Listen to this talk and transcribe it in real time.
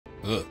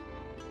Ugh.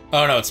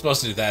 Oh no, it's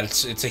supposed to do that.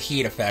 It's a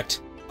heat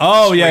effect.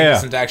 Oh, Spring yeah.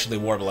 isn't actually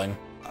warbling.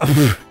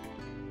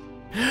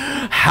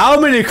 How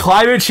many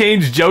climate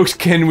change jokes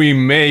can we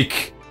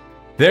make?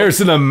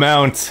 There's an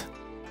amount.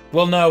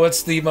 Well, no,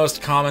 it's the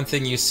most common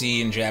thing you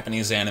see in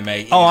Japanese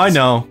anime. Oh, I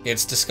know.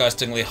 It's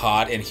disgustingly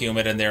hot and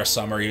humid in their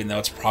summer, even though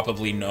it's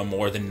probably no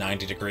more than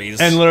 90 degrees.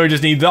 And literally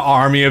just need the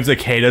army of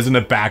cicadas in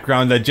the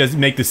background that just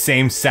make the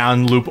same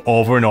sound loop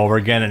over and over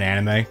again in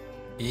anime.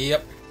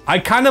 Yep. I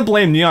kind of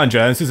blame Neon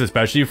Genesis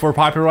especially for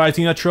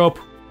popularizing that trope.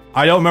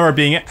 I don't remember it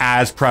being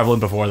as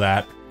prevalent before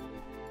that.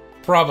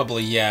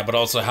 Probably, yeah, but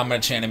also how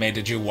much anime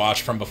did you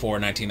watch from before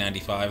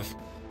 1995?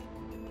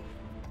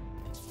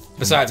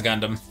 Besides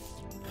Gundam.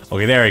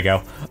 Okay, there you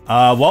go.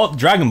 Well,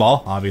 Dragon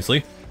Ball,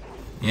 obviously.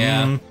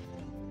 Yeah.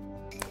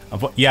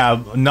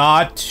 Yeah,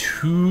 not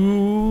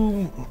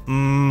too...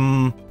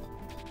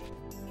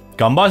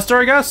 Gunbuster,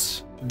 I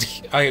guess?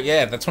 Oh,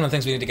 yeah, that's one of the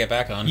things we need to get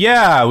back on.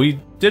 Yeah, we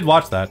did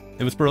watch that.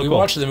 It was pretty cool. We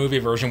watched the movie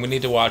version. We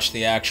need to watch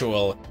the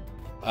actual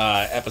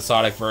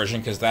episodic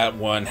version, because that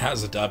one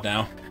has a dub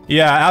now.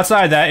 Yeah,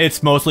 outside of that,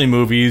 it's mostly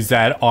movies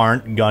that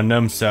aren't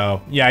Gundam,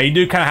 so yeah, you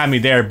do kind of have me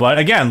there. But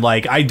again,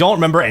 like, I don't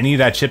remember any of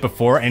that shit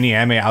before, any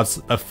anime outs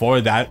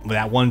before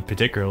that one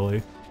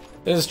particularly.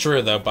 This is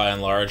true, though, by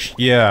and large.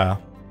 Yeah.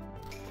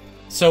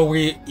 So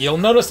you'll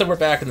notice that we're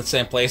back in the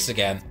same place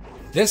again.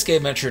 This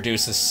game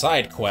introduces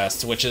side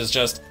quests, which is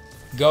just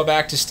go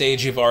back to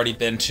stage you've already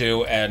been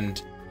to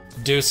and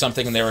do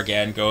something there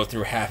again, go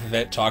through half of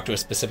it, talk to a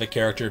specific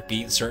character,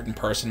 beat a certain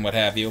person, what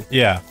have you.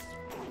 Yeah.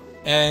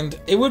 And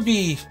it would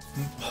be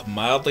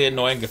mildly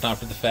annoying if not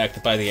for the fact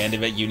that by the end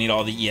of it you need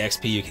all the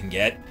EXP you can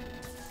get.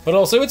 But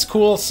also it's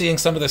cool seeing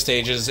some of the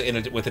stages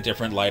with a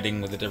different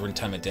lighting, with a different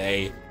time of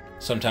day,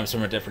 sometimes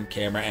from a different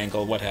camera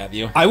angle, what have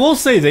you. I will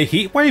say the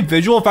heatwave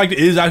visual effect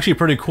is actually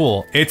pretty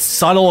cool. It's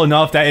subtle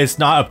enough that it's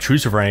not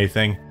obtrusive or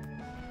anything.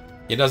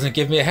 It doesn't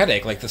give me a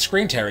headache like the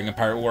screen tearing in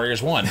Pirate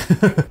Warriors 1.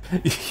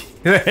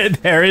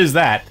 There is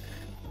that.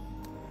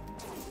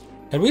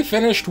 Had we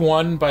finished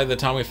 1 by the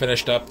time we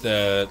finished up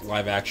the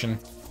live action?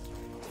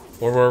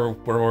 Or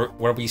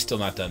were we still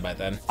not done by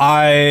then?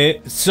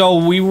 So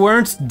we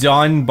weren't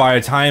done by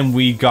the time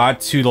we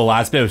got to the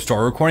last bit of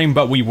story recording,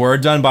 but we were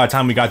done by the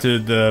time we got to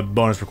the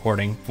bonus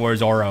recording for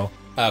Zoro.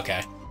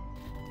 Okay.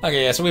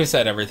 Okay, yeah, so we've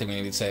said everything we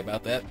need to say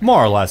about that.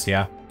 More or less,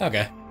 yeah.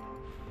 Okay.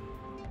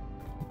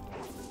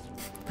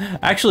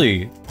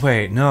 Actually,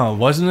 wait, no,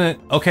 wasn't it?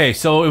 Okay,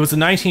 so it was the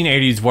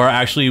 1980s where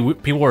actually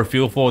people were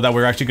fearful that we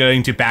were actually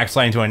going to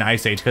backslide into an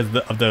ice age because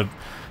of the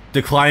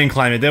declining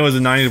climate. Then it was the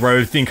 90s where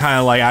everything kind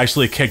of like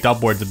actually kicked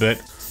upwards a bit.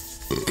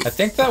 I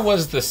think that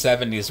was the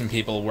 70s when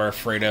people were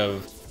afraid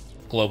of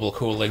global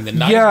cooling. The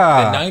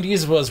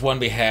 90s was when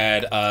we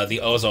had the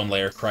ozone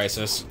layer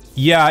crisis.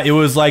 Yeah, it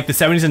was like the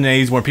 70s and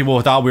 80s where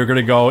people thought we were going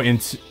to go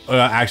into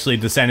actually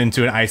descend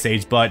into an ice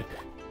age, but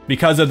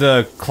because of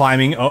the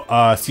climbing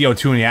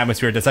CO2 in the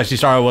atmosphere, that's actually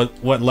started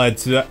what led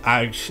to the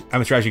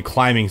atmosphere actually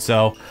climbing.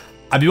 So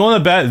I'd be willing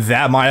to bet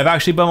that might have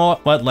actually been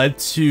what led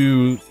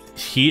to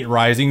heat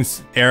rising,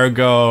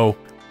 ergo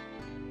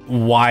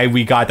why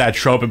we got that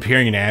trope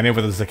appearing in anime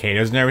with the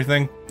cicadas and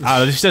everything.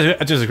 It's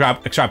just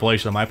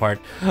extrapolation on my part.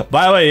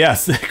 By the way,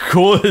 yes,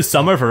 coolest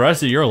summer for the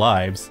rest of your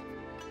lives.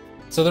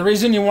 So the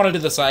reason you want to do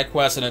the side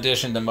quests, in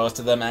addition to most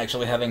of them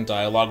actually having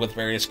dialogue with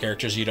various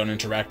characters you don't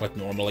interact with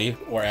normally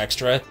or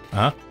extra,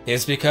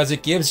 is because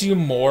it gives you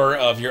more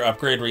of your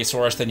upgrade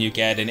resource than you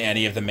get in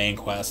any of the main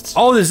quests.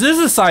 Oh, this is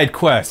a side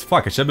quest.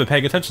 Fuck, I should have been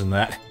paying attention to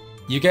that.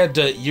 You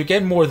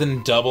get more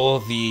than double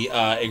the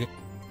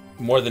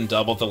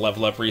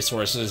level up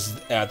resources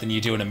than you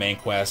do in a main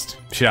quest.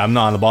 Shit, I'm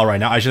not on the ball right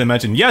now. I should have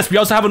mentioned. Yes, we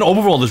also have an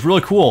overworld that's really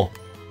cool.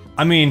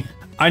 I mean,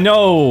 I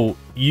know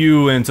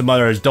you and some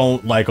others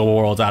don't like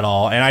overworlds at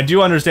all, and I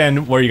do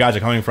understand where you guys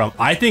are coming from.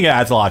 I think it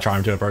adds a lot of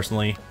charm to it,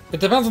 personally. It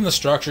depends on the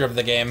structure of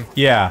the game.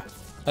 Yeah.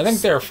 I think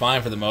they're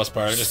fine for the most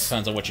part. It just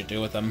depends on what you do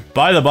with them.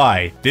 By the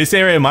by, this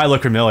area might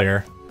look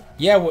familiar.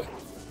 Yeah,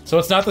 so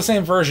it's not the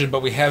same version,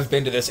 but we have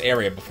been to this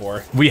area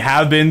before. We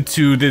have been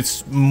to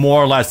this,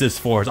 more or less, this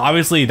forest.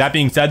 Obviously, that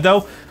being said,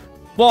 though,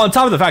 well, on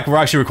top of the fact we're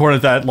actually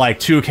recording at like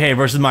 2K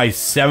versus my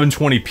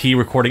 720p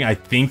recording I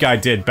think I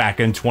did back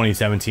in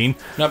 2017.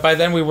 No, by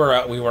then we were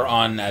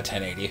on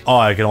 1080. Oh,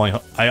 I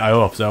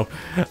hope so.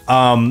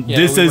 Yeah,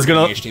 this is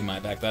gonna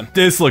HDMI back then.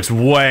 This looks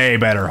way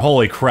better.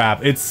 Holy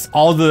crap! It's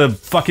all the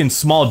fucking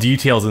small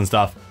details and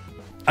stuff.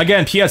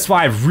 Again,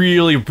 PS5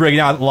 really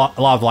bringing out a lot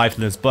of life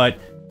in this, but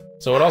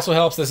so it also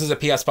helps. This is a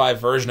PS5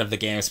 version of the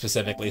game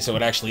specifically, so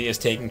it actually is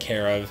taking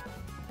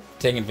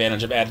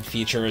advantage of added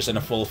features and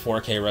a full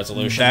 4K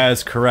resolution. That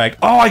is correct.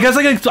 Oh, I guess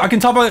I can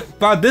talk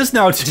about this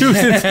now too,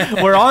 since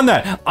we're on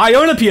that. I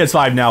own a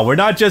PS5 now. We're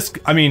not just,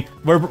 I mean,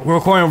 we're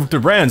recording with the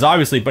brands,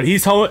 obviously, but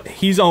he's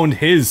owned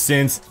his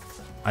since,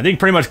 I think,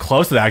 pretty much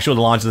close to the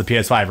launch of the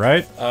PS5,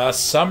 right?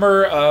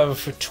 Summer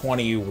of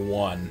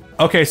 21.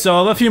 Okay,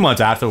 so a few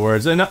months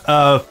afterwards, and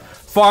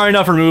far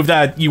enough removed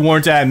that you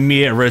weren't at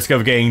immediate risk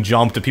of getting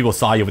jumped if people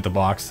saw you with the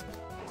box.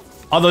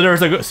 Although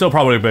there's still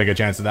probably a big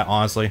chance of that,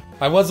 honestly.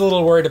 I was a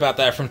little worried about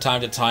that from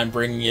time to time,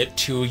 bringing it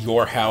to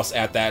your house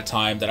at that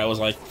time, that I was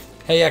like,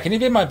 hey, yeah, can you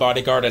be my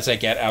bodyguard as I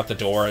get out the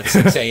door at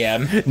 6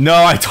 a.m.? No,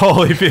 I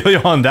totally feel you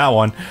on that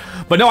one.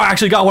 But no, I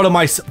actually got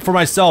one for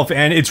myself,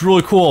 and it's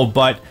really cool,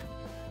 but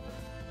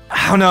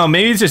I don't know,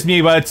 maybe it's just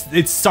me, but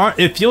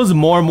it feels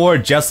more and more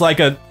just like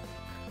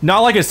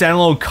not like a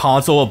standalone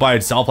console by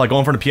itself, like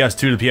going from the PS2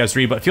 to the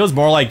PS3, but it feels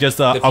more like just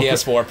the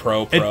PS4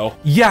 Pro.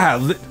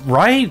 Yeah,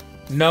 right?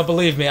 No,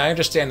 believe me, I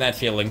understand that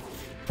feeling.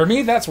 For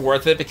me, that's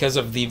worth it because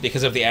of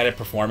the added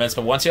performance.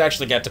 But once you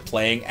actually get to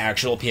playing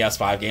actual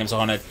PS5 games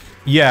on it,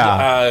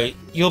 yeah,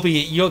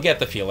 you'll get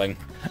the feeling.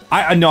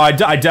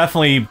 I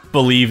definitely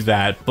believe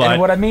that. But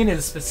and what I mean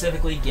is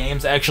specifically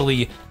games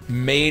actually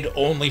made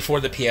only for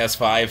the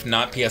PS5,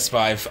 not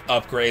PS5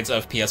 upgrades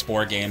of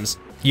PS4 games.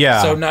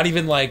 Yeah. So not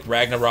even like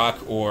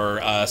Ragnarok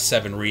or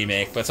 7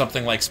 Remake, but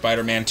something like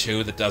Spider-Man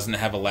 2 that doesn't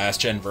have a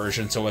last-gen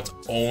version, so it's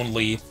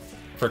only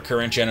for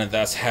current gen and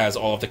thus has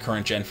all of the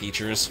current gen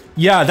features.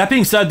 Yeah, that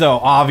being said though,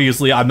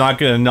 obviously I'm not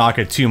gonna knock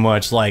it too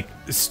much. Like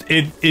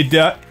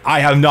I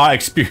have not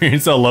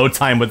experienced a load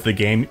time with the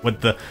game,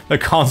 with the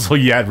console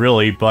yet,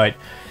 really, but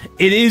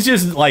it is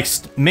just like,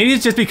 maybe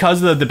it's just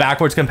because of the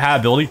backwards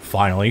compatibility,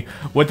 finally,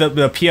 with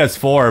the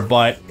PS4,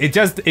 but it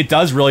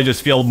does really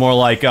just feel more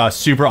like a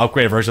super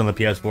upgraded version of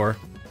the PS4.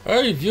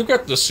 Hey, if you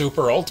get the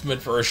super ultimate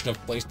version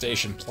of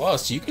PlayStation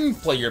Plus, you can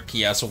play your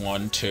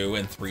PS1, 2,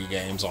 and 3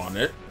 games on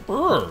it.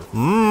 Granted,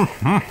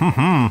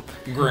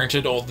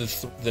 all the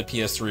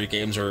PS3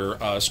 games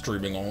are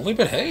streaming only,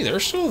 but hey, they're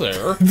still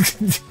there.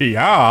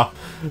 Yeah.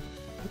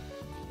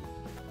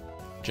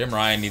 Jim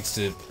Ryan needs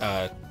to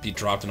be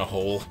dropped in a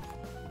hole.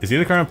 Is he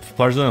the current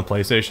president of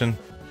PlayStation?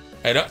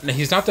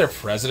 He's not their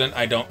president,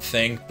 I don't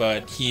think,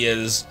 but he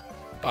is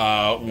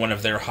one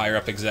of their higher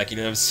up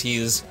executives.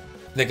 He's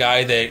the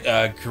guy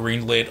that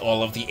greenlit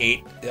all of the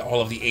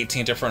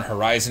 18 different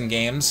Horizon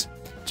games.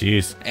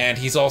 Jeez. And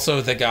he's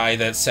also the guy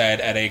that said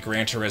at a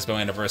Gran Turismo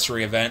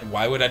anniversary event,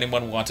 why would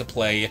anyone want to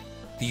play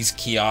these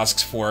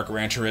kiosks for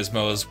Gran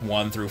Turismo's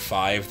 1 through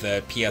 5,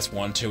 the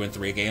PS1, 2, and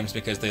 3 games,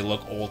 because they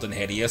look old and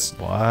hideous?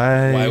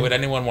 Why would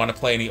anyone want to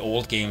play any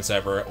old games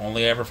ever?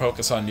 Only ever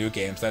focus on new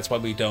games. That's why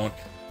we don't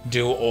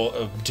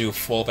do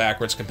full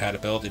backwards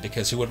compatibility,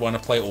 because who would want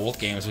to play old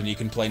games when you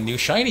can play new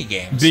shiny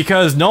games?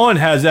 Because no one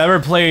has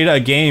ever played a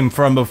game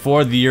from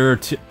before the year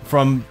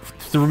from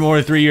more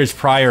than 3 years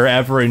prior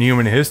ever in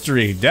human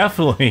history.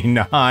 Definitely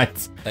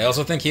not. I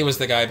also think he was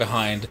the guy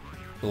behind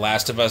The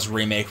Last of Us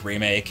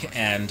remake,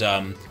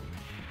 and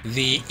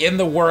the in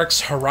the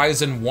works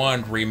Horizon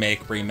 1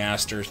 remake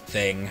remaster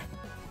thing.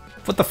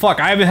 What the fuck?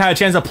 I haven't had a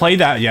chance to play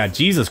that yet.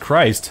 Jesus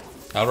Christ.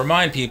 I'll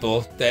remind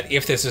people that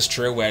if this is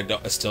true, I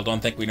still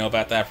don't think we know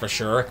about that for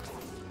sure.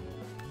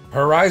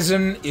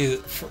 Horizon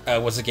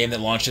was a game that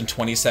launched in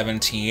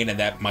 2017, and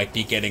that might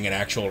be getting an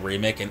actual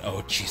remake, and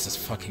oh, Jesus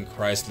fucking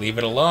Christ, leave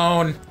it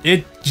alone!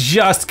 It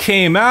just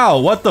came out,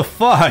 what the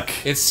fuck?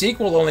 Its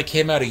sequel only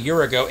came out a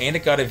year ago, and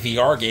it got a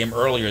VR game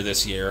earlier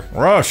this year.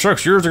 Well,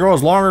 6 years ago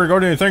is longer ago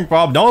than you think,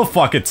 Bob. No,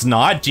 fuck, it's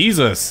not,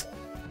 Jesus.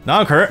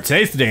 Not correct,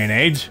 today's the day and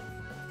age.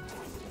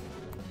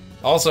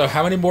 Also,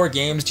 how many more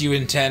games do you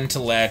intend to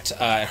let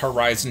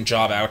Horizon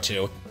job out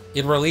to?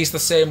 It released the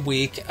same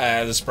week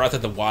as Breath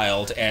of the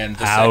Wild, and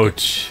the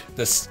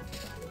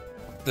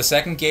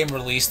second game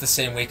released the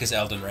same week as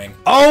Elden Ring.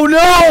 Oh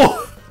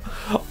no!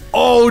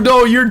 Oh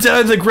no, you're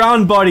dead to the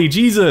ground, buddy.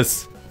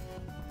 Jesus.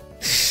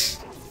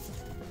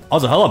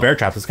 Also, hello, bear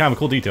traps. It's kind of a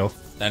cool detail.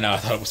 I know, I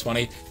thought it was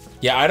funny.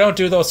 Yeah, I don't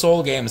do those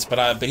Soul games,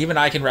 but even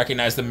I can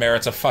recognize the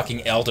merits of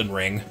fucking Elden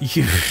Ring.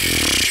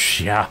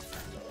 Yeah.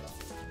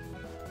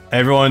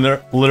 Everyone,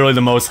 they're literally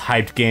the most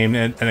hyped game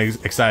and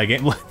excited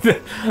game.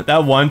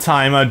 That one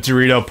time,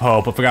 Dorito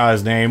Pope, I forgot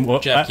his name.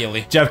 Jeff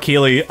Keighley. Jeff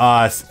Keighley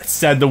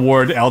said the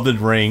word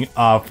Elden Ring,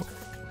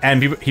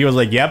 and he was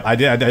like, "Yep, I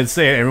did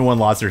say it." Everyone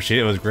lost their shit.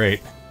 It was great.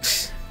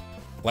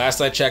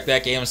 Last I checked,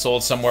 that game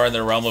sold somewhere in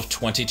the realm of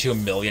 22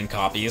 million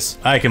copies.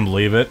 I can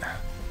believe it.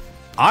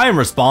 I am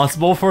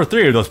responsible for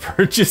 3 of those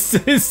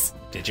purchases.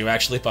 Did you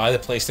actually buy the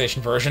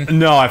PlayStation version?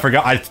 No, I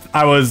forgot.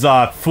 I was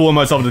fooling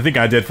myself to think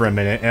I did for a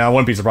minute, and I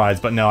wouldn't be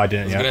surprised, but no, I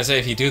didn't. I was gonna say,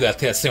 if you do that,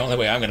 that's the only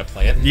way I'm gonna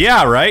play it.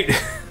 Yeah, right?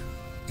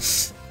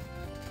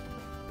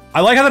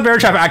 I like how the bear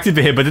trap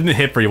activated, but didn't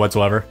hit for you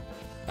whatsoever.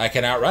 I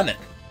can outrun it.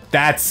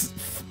 That's...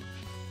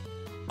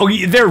 Oh,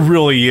 there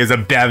really is a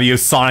bevy of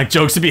Sonic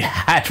jokes to be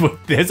had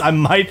with this. I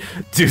might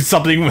do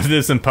something with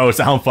this in post.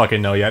 I don't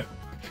fucking know yet.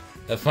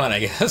 That's fun,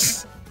 I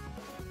guess.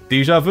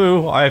 Deja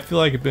vu. I feel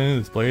like I've been in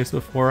this place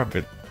before,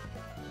 but...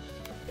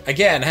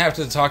 Again, I have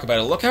to talk about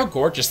it. Look how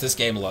gorgeous this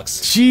game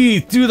looks. Gee,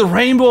 dude, the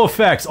rainbow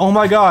effects. Oh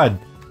my god.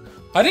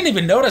 I didn't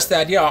even notice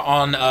that, yeah,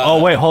 on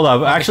oh, wait, hold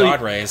up.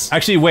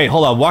 Actually, wait,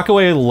 hold up. Walk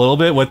away a little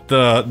bit with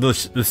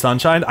the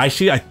sunshine.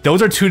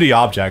 Those are 2D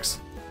objects.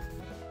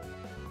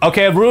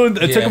 Okay,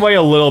 it took away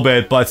a little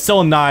bit, but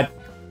still not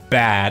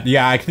bad.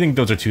 Yeah, I think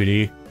those are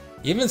 2D.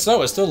 Even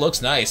so, it still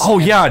looks nice. Oh,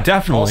 yeah,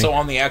 definitely. Also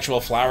on the actual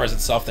flowers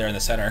itself there in the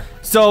center.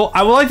 So,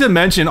 I would like to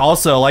mention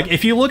also, like,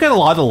 if you look at a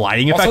lot of the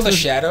lighting effects... Also the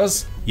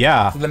shadows.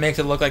 Yeah. That makes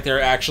it look like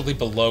they're actually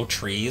below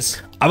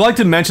trees. I'd like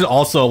to mention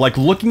also, like,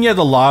 looking at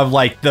a lot of,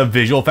 like, the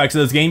visual effects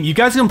of this game, you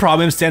guys can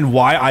probably understand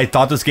why I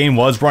thought this game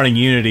was running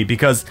Unity,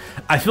 because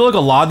I feel like a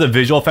lot of the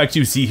visual effects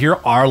you see here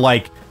are,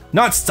 like,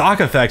 not stock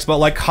effects, but,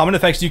 like, common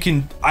effects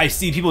I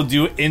see people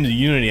do in the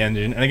Unity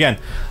engine. And again,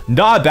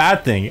 not a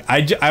bad thing.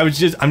 I'm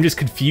just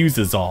confused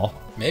is all.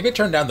 Maybe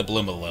turn down the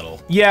bloom a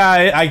little.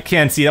 Yeah, I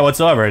can't see that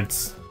whatsoever.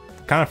 It's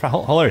kind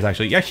of hilarious,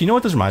 actually. Yeah, you know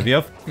what this reminds me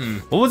of?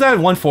 What was that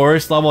one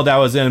forest level that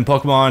was in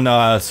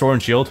Pokemon Sword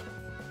and Shield?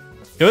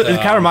 It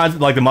kind of reminds,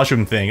 like, the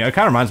mushroom thing. It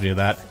kind of reminds me of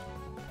that.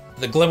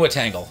 The Glimwood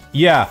Tangle.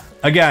 Yeah,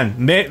 again,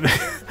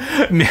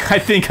 I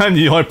think I'm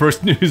the only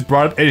person who's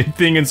brought up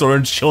anything in Sword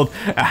and Shield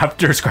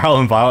after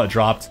Scarlet and Violet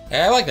dropped.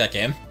 Yeah, I like that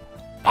game.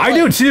 I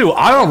do too.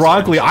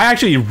 Ironically, I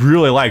actually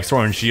really like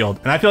Sword and Shield,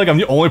 and I feel like I'm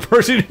the only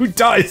person who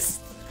does.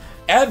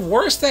 At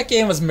worst, that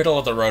game was middle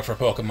of the road for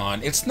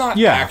Pokemon. It's not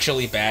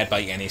actually bad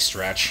by any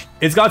stretch.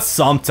 It's got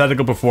some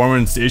technical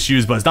performance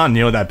issues, but it's not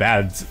nearly that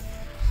bad.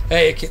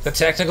 Hey, the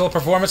technical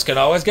performance could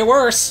always get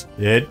worse.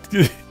 It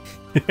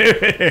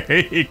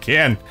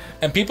can.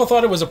 And people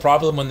thought it was a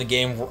problem when the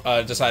game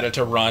decided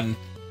to run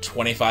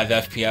 25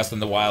 FPS in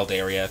the wild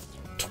area.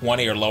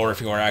 20 or lower if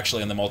you are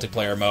actually in the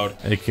multiplayer mode.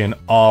 It can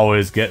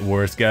always get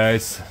worse,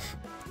 guys.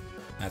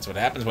 That's what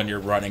happens when you're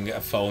running a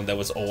phone that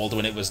was old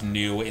when it was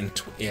new in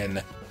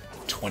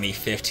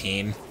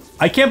 2015.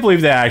 I can't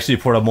believe they actually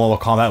ported Mortal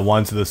Kombat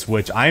 1 to the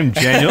Switch. I'm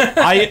genuine.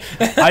 I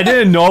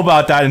didn't know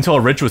about that until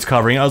Rich was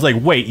covering. I was like,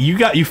 wait, you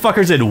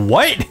fuckers did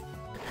what?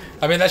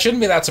 I mean, that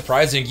shouldn't be that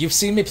surprising. You've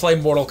seen me play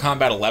Mortal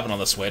Kombat 11 on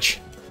the Switch.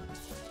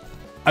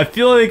 I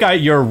feel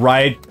like you're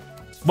right.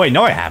 Wait,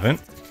 no, I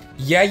haven't.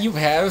 Yeah, you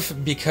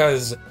have,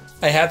 because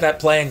I had that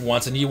playing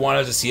once, and you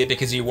wanted to see it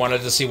because you wanted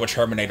to see what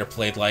Terminator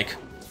played like.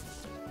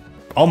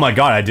 Oh my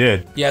god, I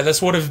did. Yeah,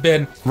 this would have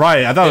been...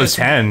 Right, I thought it was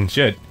 10.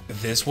 Shit.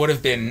 This would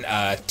have been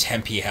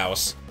Tempe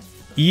House.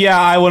 Yeah,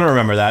 I wouldn't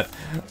remember that.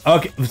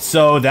 Okay,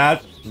 so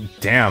that...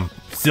 Damn.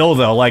 Still,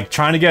 though, like,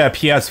 trying to get a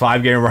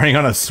PS5 game running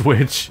on a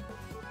Switch,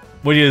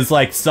 which is,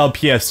 like,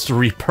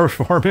 sub-PS3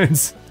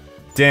 performance.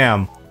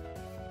 Damn.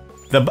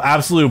 The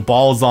absolute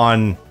balls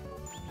on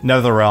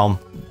NetherRealm.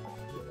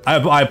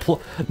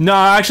 No,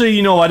 actually,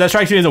 you know what? That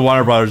strikes me as a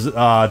Warner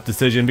Brothers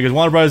decision, because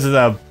Warner Brothers is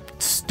a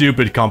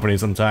stupid company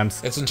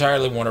sometimes. It's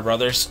entirely Warner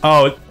Brothers.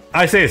 Oh,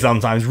 I say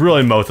sometimes,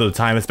 really most of the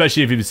time,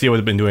 especially if you see what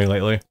they've been doing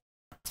lately.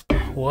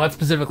 What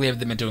specifically have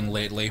they been doing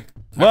lately?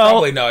 Well,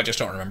 probably no, I just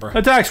don't remember.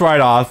 A tax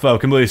write-off of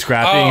completely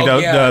scrapping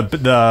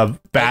the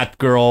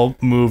Batgirl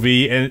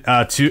movie, and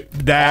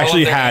that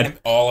actually had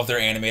all of their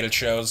animated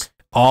shows.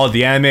 All of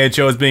the animated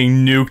shows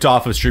being nuked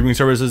off of streaming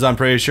services, I'm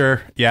pretty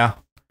sure. Yeah.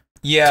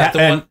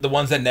 Yeah, the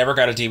ones that never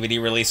got a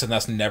DVD release and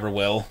thus never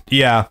will.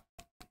 Yeah.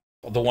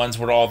 The ones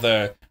where all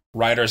the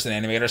writers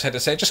and animators had to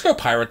say, just go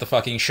pirate the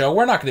fucking show.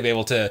 We're not going to be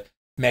able to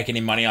make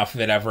any money off of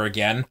it ever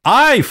again.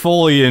 I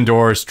fully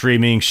endorse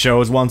streaming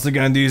shows once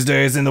again these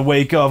days in the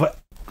wake of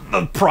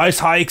the price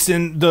hikes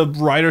and the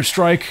writer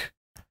strike.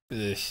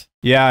 Ugh.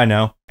 Yeah, I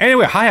know.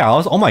 Anyway, hi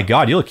Alice. Oh my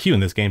god, you look cute in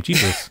this game.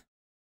 Jesus.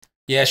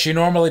 Yeah, she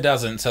normally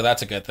doesn't, so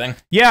that's a good thing.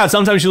 Yeah,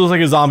 sometimes she looks like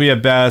a zombie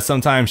at best.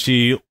 Sometimes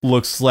she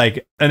looks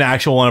like an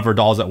actual one of her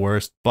dolls at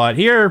worst. But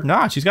here,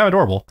 nah, she's kind of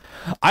adorable.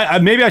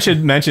 Maybe I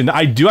should mention,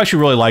 I do actually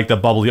really like the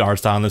bubbly art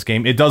style in this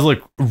game. It does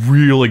look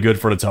really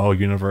good for the Touhou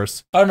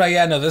universe. Oh no,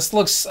 yeah, no, this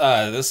looks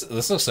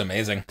this looks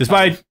amazing.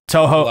 Despite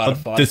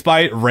Touhou,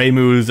 despite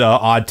Reimu's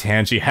odd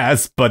tan she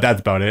has, but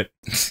that's about it.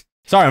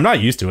 Sorry, I'm not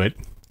used to it.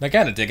 I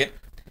kind of dig it.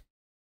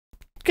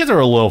 Gives her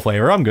a little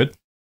flavor. I'm good.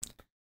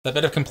 That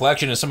bit of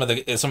complexion is some of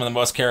the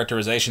most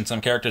characterization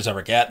some characters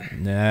ever get.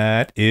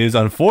 That is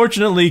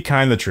unfortunately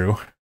kind of true.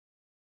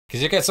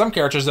 Because you get some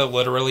characters that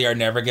literally are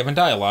never given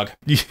dialogue.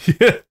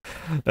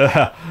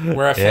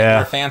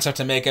 Where fans have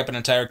to make up an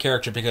entire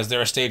character because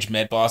they're a stage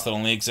mid-boss that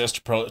only exists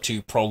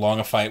to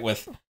prolong a fight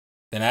with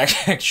an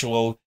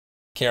actual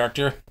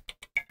character.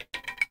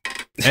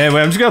 Anyway,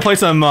 I'm just gonna play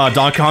some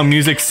Donkey Kong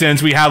music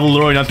since we have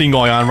literally nothing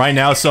going on right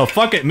now, so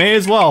fuck it, may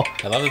as well.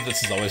 I love that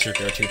this is always your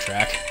go-to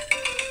track.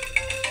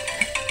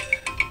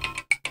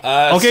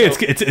 Okay, so,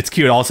 it's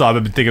cute. Also,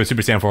 I've been thinking of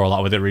Super Saiyan 4 a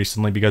lot with it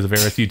recently because of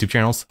various YouTube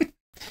channels.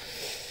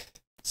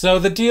 So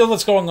the deal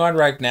that's going on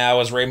right now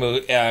is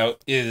Reimu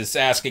is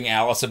asking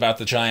Alice about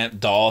the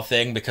giant doll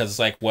thing because,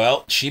 like,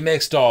 well, she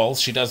makes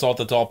dolls. She does all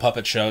the doll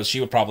puppet shows.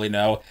 She would probably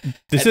know.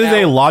 This is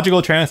a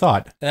logical train of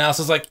thought. And Alice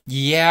is like,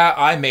 yeah,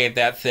 I made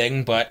that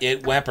thing, but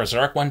it went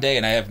berserk one day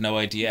and I have no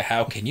idea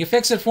how. Can you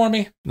fix it for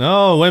me?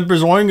 No, went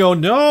berserk,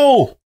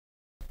 no!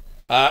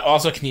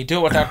 Also, can you do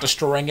it without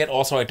destroying it?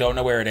 Also, I don't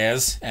know where it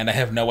is, and I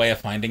have no way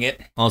of finding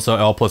it. Also,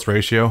 L plus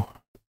ratio.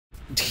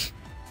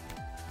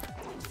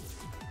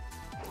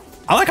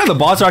 I like how the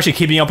bots are actually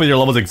keeping up with your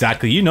levels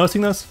exactly. You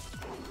noticing this?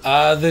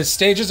 The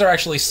stages are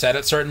actually set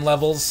at certain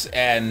levels,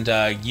 and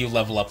you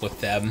level up with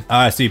them.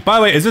 I see. By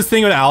the way, is this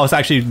thing with Alice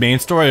actually main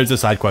story, or is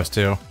this side quest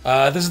too?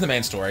 This is the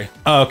main story.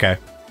 Oh, okay.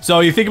 So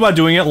you think about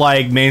doing it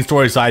like main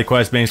story, side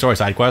quest, main story,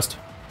 side quest?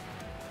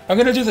 I'm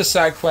gonna do the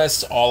side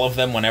quests, all of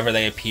them, whenever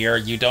they appear.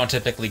 You don't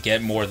typically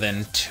get more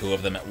than 2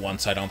 of them at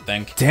once, I don't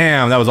think.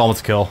 Damn, that was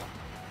almost a kill.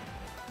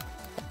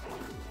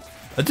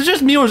 It's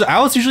just me, or does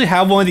Alice usually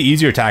have one of the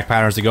easier attack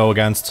patterns to go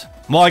against?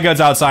 Well, I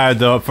guess outside of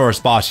the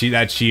first boss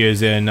that she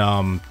is in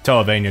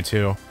Touhou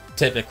too.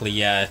 Typically,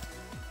 yeah.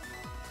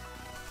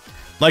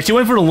 Like, she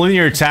went for the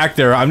linear attack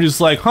there. I'm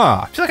just like,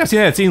 huh. I feel like I've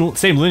seen that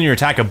same linear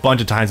attack a bunch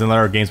of times in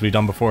other games we've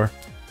done before.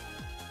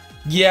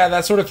 Yeah,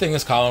 that sort of thing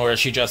is common, where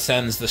she just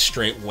sends the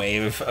straight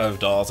wave of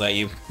dolls at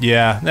you.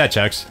 Yeah, that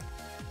checks.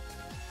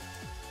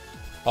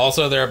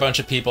 Also, there are a bunch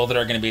of people that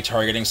are going to be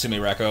targeting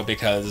Sumireko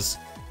because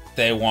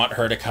they want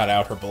her to cut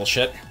out her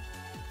bullshit.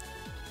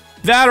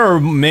 That, or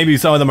maybe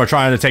some of them are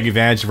trying to take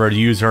advantage of her to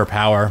use her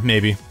power,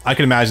 maybe. I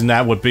can imagine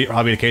that would be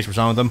probably the case for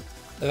some of them.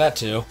 That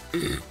too.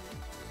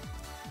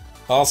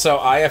 Also,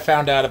 Aya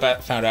found out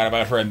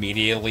about her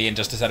immediately and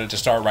just decided to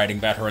start writing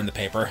about her in the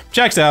paper.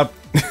 Checks out.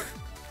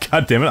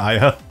 God damn it,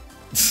 Aya.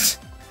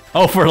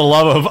 Oh, for the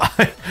love of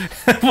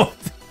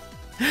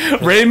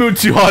Reimu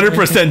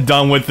 200%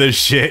 done with this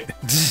shit.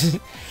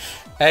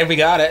 Hey, we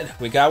got it.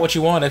 We got what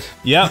you wanted.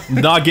 Yep,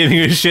 not giving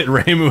a shit.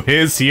 Reimu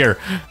is here.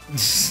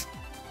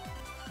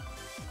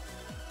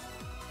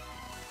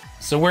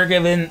 So we're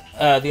given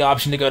the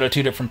option to go to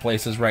 2 different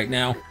places right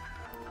now.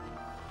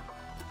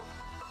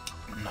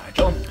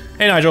 Nigel.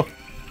 Hey, Nigel.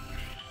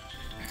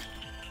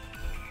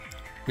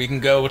 We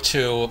can go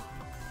to...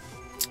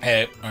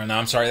 or no,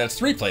 I'm sorry, that's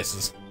 3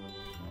 places.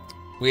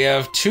 We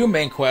have 2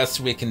 main quests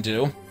we can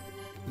do.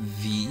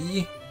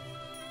 We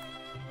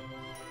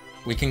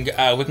can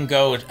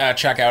go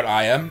check out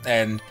Aya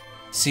and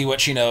see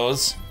what she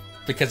knows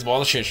because of all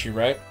the shit she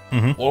wrote.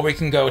 Mm-hmm. Or we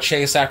can go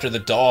chase after the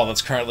doll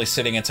that's currently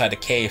sitting inside a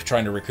cave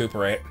trying to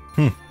recuperate.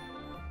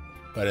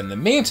 But in the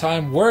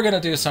meantime, we're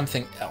gonna do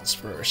something else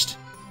first.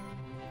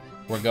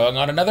 We're going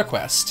on another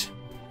quest.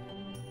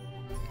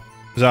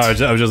 Sorry, I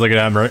was just looking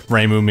at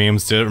Reimu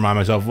memes to remind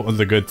myself of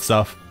the good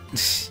stuff.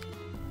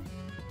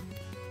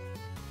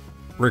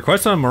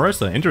 Request on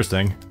Marissa,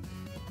 interesting.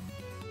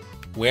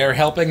 We're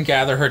helping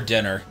gather her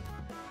dinner.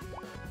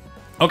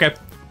 Okay.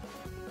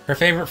 Her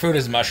favorite food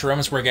is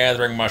mushrooms. We're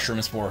gathering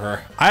mushrooms for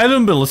her. I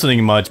haven't been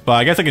listening much, but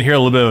I guess I can hear a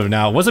little bit of it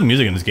now. What's the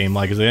music in this game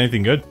like? Is it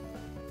anything good?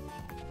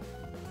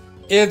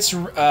 It's,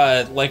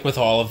 like with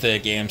all of the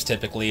games,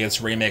 typically, it's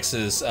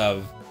remixes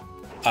of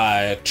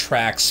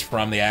tracks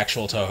from the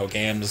actual Touhou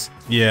games.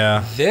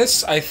 Yeah.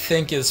 This, I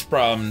think, is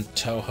from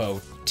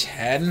Touhou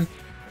 10.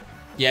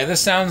 Yeah,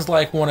 this sounds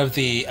like one of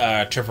the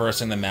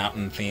Traversing the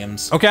Mountain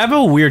themes. Okay, I have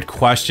a weird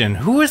question.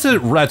 Who is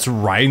it that's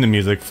writing the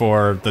music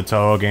for the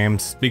Touhou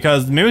games?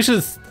 Because maybe this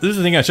is the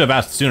thing I should have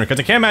asked sooner, because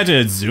I can't imagine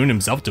it's Zune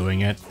himself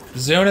doing it.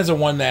 Zune is a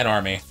one-man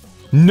army.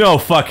 No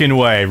fucking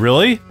way,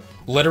 really?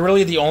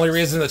 Literally, the only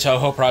reason the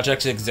Touhou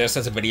project exists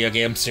as a video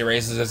game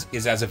series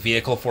is as a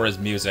vehicle for his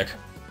music.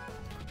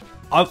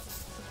 I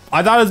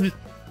thought it was...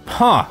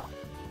 Huh.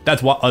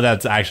 That's what. Oh,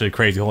 that's actually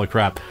crazy. Holy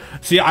crap.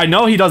 See, I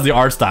know he does the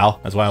art style.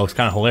 That's why it looks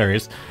kind of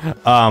hilarious.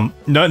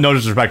 No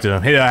disrespect to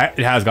him. It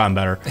has gotten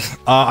better.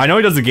 I know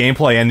he does the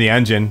gameplay and the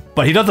engine,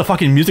 but he does the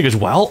fucking music as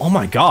well? Oh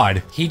my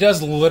god. He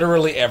does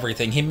literally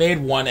everything. He made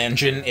one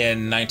engine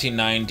in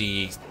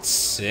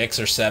 1996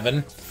 or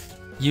 7.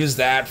 Used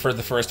that for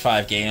the first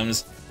 5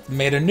 games.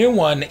 Made a new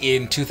one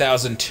in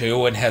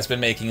 2002 and has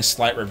been making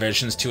slight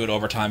revisions to it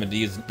over time and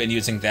been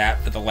using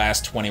that for the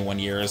last 21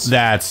 years.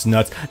 That's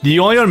nuts. The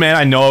only other man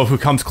I know of who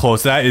comes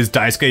close to that is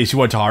Daisuke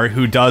Ishiwatari,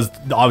 who does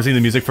obviously the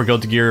music for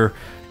Guilty Gear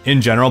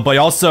in general, but he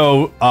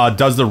also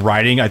does the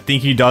writing. I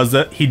think he does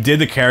that. He did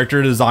the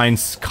character design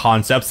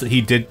concepts.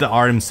 He did the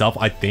art himself,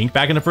 I think,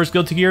 back in the first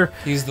Guilty Gear.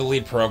 He's the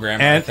lead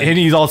programmer, and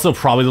he's also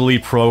probably the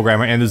lead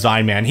programmer and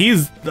design man.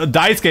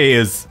 Daisuke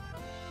is...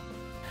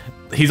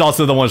 He's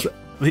also the one...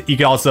 You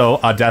can also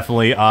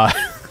definitely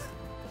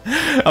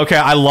okay,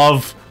 I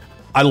love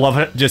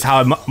just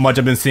how much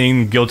I've been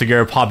seeing Guilty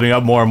Gear popping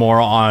up more and more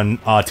on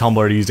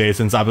Tumblr these days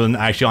since I've been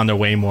actually on their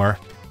way more.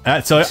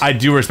 So I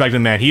do respect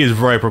him, man. He is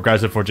very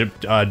progressive for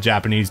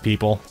Japanese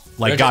people.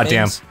 Like,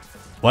 goddamn.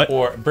 What?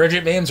 Or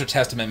Bridget memes or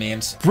Testament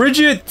memes?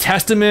 Bridget,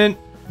 Testament,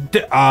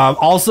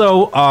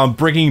 also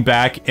bringing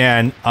back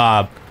and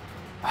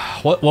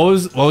what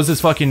was his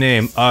fucking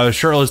name?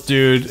 Shirtless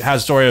dude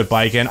has a story of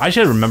biking. I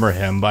should remember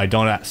him, but I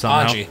don't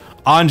somehow.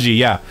 Anji,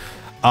 yeah.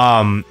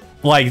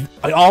 Like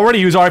already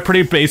he was already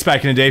pretty base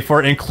back in the day for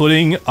it,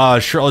 including a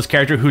shirtless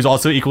character who's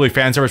also equally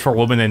fan service for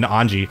women than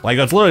Anji. Like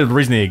that's literally the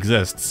reason he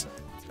exists.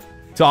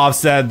 To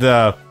offset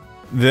the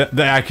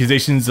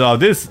accusations of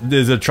this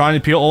is trying to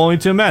appeal only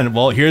to men.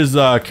 Well, here's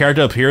a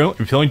character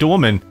appealing to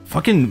women.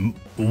 Fucking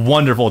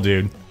wonderful,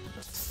 dude.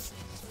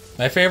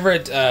 My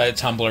favorite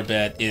Tumblr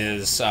bit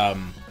is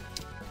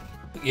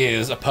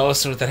a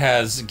post that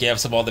has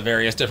gifs of all the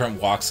various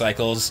different walk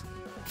cycles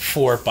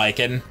for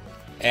biking,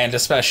 and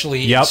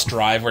especially in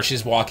Strive, where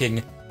she's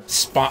walking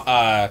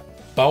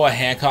Boa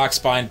Hancock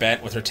spine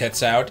bent with her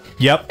tits out.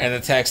 Yep. And the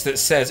text that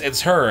says,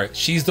 "It's her.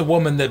 She's the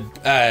woman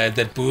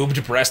that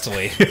boobed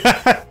breastily."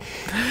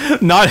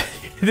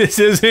 This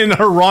isn't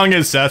a wrong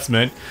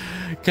assessment.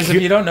 Because if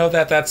you don't know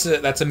that, that's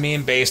a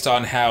meme based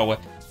on how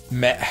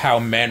how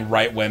men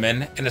write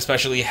women, and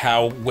especially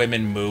how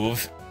women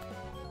move.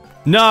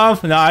 No,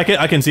 I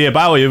can see it.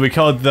 By the way, we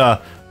killed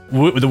the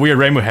weird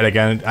rainbow head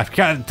again. I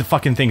forgot the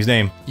fucking thing's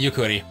name.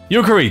 Yukuri.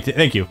 Yukuri,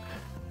 thank you.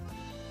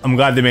 I'm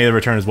glad they made a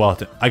return as well.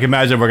 I can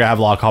imagine we're gonna have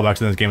a lot of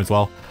callbacks in this game as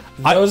well.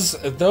 Those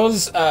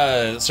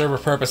serve a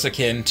purpose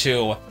akin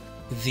to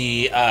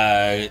the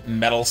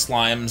metal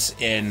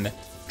slimes in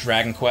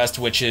Dragon Quest,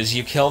 which is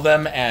you kill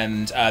them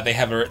and they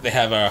have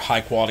a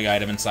high quality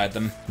item inside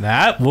them.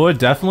 That would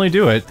definitely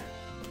do it.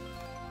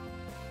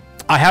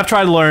 I have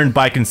tried to learn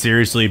Baiken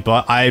seriously,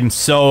 but I'm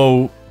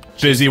so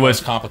busy with... She's the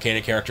most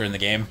complicated character in the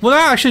game. Well,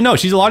 actually, no.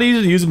 She's a lot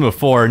easier to use than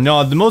before.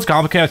 No, the most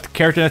complicated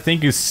character, I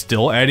think, is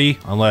still Eddie,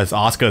 unless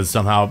Asuka is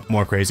somehow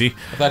more crazy.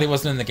 I thought he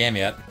wasn't in the game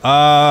yet.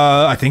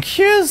 I think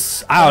he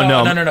is? I don't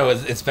know. No.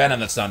 It's Venom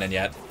that's not in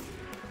yet.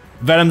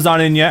 Venom's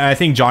not in yet, and I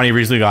think Johnny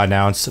recently got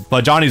announced.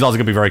 But Johnny's also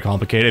going to be very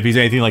complicated if he's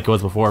anything like he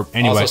was before.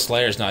 Anyway. Also,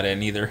 Slayer's not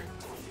in either.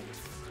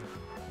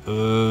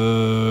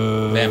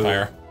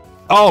 Vampire.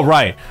 Oh,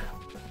 right.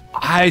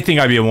 I think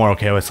I'd be more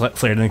okay with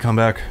Slayer didn't come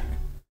back.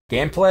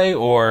 Gameplay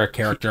or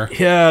character?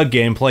 Yeah,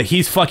 gameplay.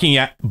 He's fucking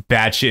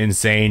batshit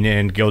insane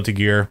in Guilty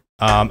Gear,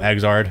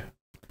 Exard.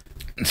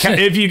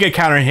 If you get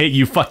counter hit,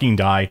 you fucking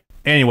die.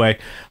 Anyway,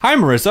 hi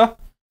Marissa.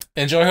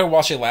 Enjoy her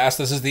while she lasts.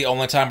 This is the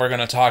only time we're going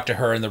to talk to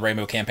her in the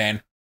Rainbow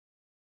campaign.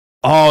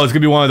 Oh, it's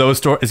going to be one of those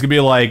stories. It's going to be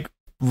like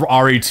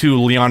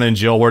RE2, Leon and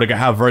Jill, where they're going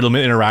to have very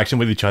limited interaction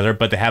with each other,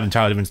 but they have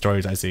entirely different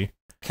stories, I see.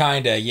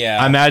 Kinda,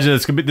 yeah. I imagine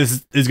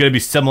this is going to be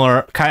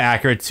similar, kind of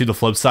accurate to the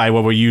flip side,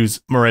 where we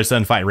use Marissa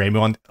and fight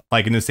Rainbow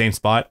like in the same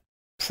spot.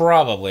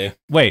 Probably.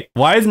 Wait,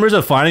 why is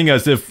Marissa finding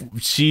us if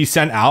she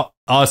sent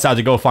us out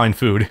to go find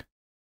food?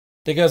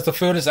 Because the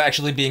food is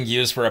actually being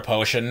used for a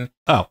potion.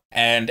 Oh.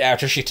 And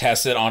after she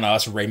tests it on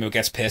us, Rainbow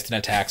gets pissed and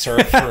attacks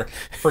her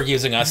for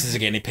using us as a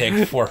guinea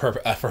pig for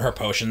her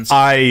potions.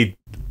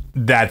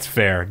 That's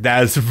fair.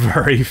 That is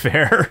very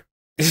fair.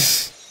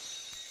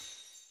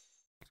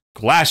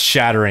 Glass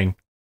shattering.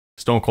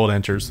 Stone Cold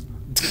enters.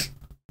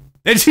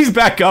 And she's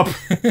back up.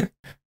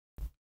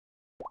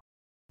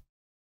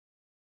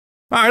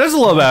 Alright, there's a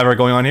little bit of it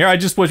going on here. I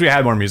just wish we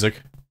had more music.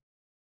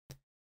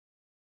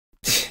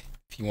 If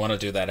you want to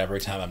do that every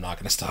time, I'm not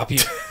going to stop you.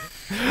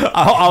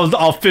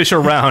 I'll fish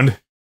around.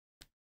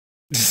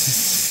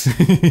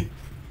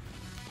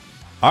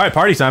 Alright,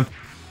 party time.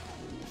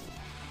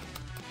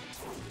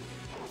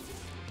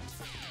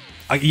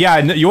 Yeah,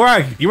 you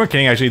weren't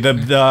kidding, actually.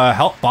 The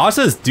health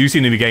bosses do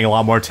seem to be getting a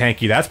lot more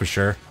tanky, that's for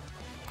sure.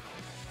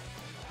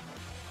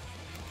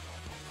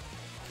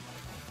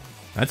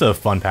 That's a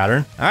fun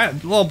pattern.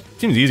 Alright, well,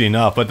 seems easy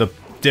enough, but the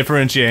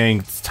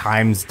differentiating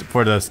times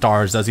for the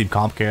stars does seem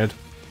complicated.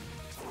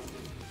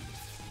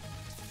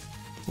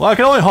 Well, I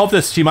can only hope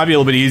that she might be a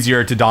little bit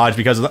easier to dodge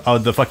because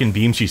of the fucking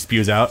beam she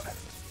spews out.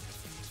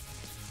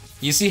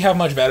 You see how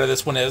much better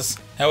this one is?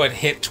 How it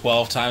hit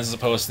 12 times as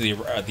opposed to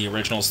the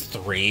original's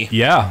 3?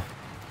 Yeah.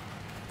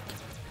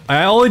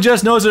 I only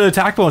just noticed an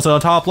attack bonus on the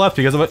top left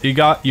because of what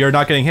you're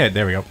not getting hit.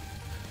 There we go.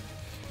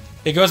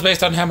 It goes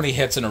based on how many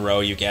hits in a row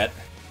you get.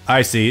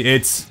 I see.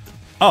 It's...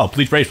 Oh,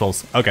 Bleach Rage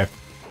Pulse. Okay.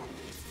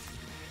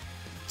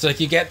 So like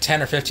you get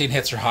 10 or 15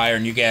 hits or higher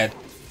and you get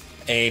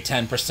a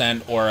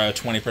 10% or a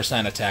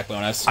 20% attack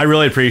bonus. I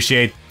really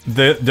appreciate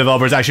the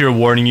developers actually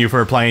rewarding you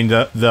for playing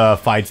the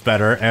fights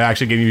better and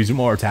actually giving you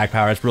more attack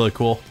power. It's really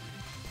cool.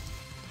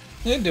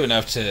 You didn't do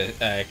enough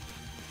to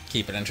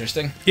keep it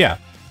interesting. Yeah.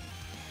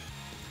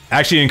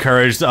 Actually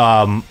encouraged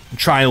trying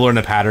to learn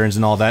the patterns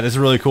and all that. It's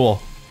really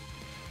cool.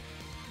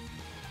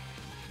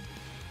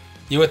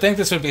 You would think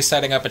this would be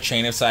setting up a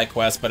chain of side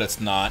quests, but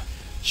it's not.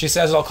 She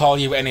says I'll call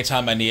you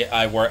anytime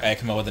I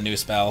come up with a new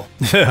spell.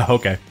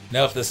 Okay.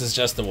 Nope, this is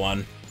just the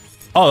one.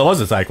 Oh, it was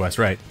a side quest,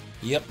 right?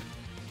 Yep.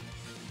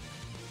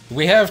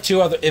 We have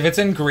two other... If it's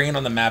in green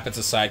on the map, it's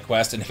a side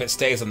quest, and if it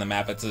stays on the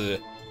map, it's a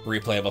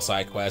replayable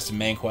side quest.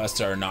 Main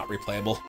quests are not replayable.